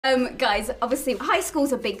Guys, obviously high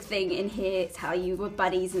school's a big thing in here. It's how you were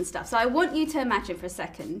buddies and stuff. So I want you to imagine for a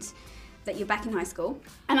second that you're back in high school.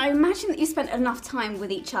 And I imagine that you spent enough time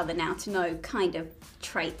with each other now to know kind of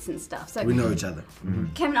traits and stuff. So we know each other.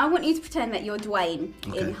 Kevin, I want you to pretend that you're Dwayne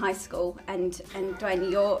in high school, and Dwayne,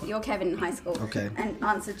 you're Kevin in high school. Okay. And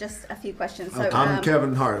answer just a few questions. So, I'm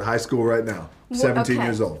Kevin Hart, high school right now, 17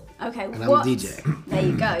 years old. Okay. And I'm a DJ. There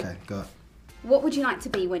you go. Okay, go on. What would you like to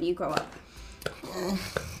be when you grow up?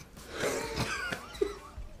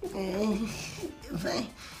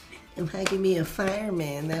 If I could be a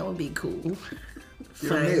fireman, that would be cool.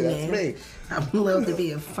 Fireman. That's me. I would love to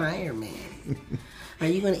be a fireman. Are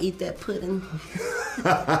you going to eat that pudding?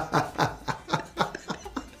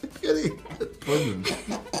 Pudding.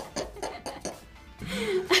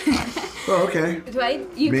 Oh, okay. Dwayne,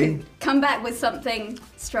 you could come back with something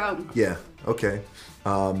strong. Yeah, okay.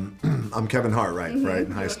 I'm Kevin Hart, right? Right,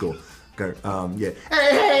 in high school. Okay, yeah.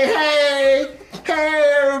 Hey,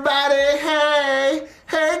 everybody, hey,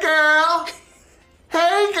 girl.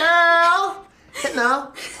 Hey, girl.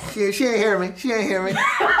 No, she ain't hear me. She ain't hear me.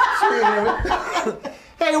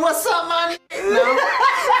 Hey, what's up, man?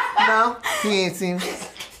 No, he ain't seen me.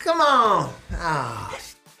 Come on. Ah,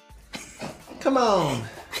 come on.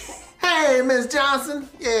 Hey, Miss Johnson.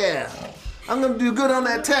 Yeah, I'm gonna do good on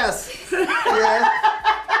that test. Yeah.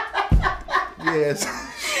 Yes.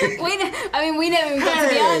 We never even got to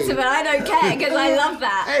the answer, but I don't care because I love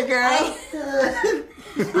that. Hey, girl.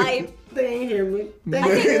 They ain't hear me.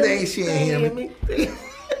 She ain't hear me.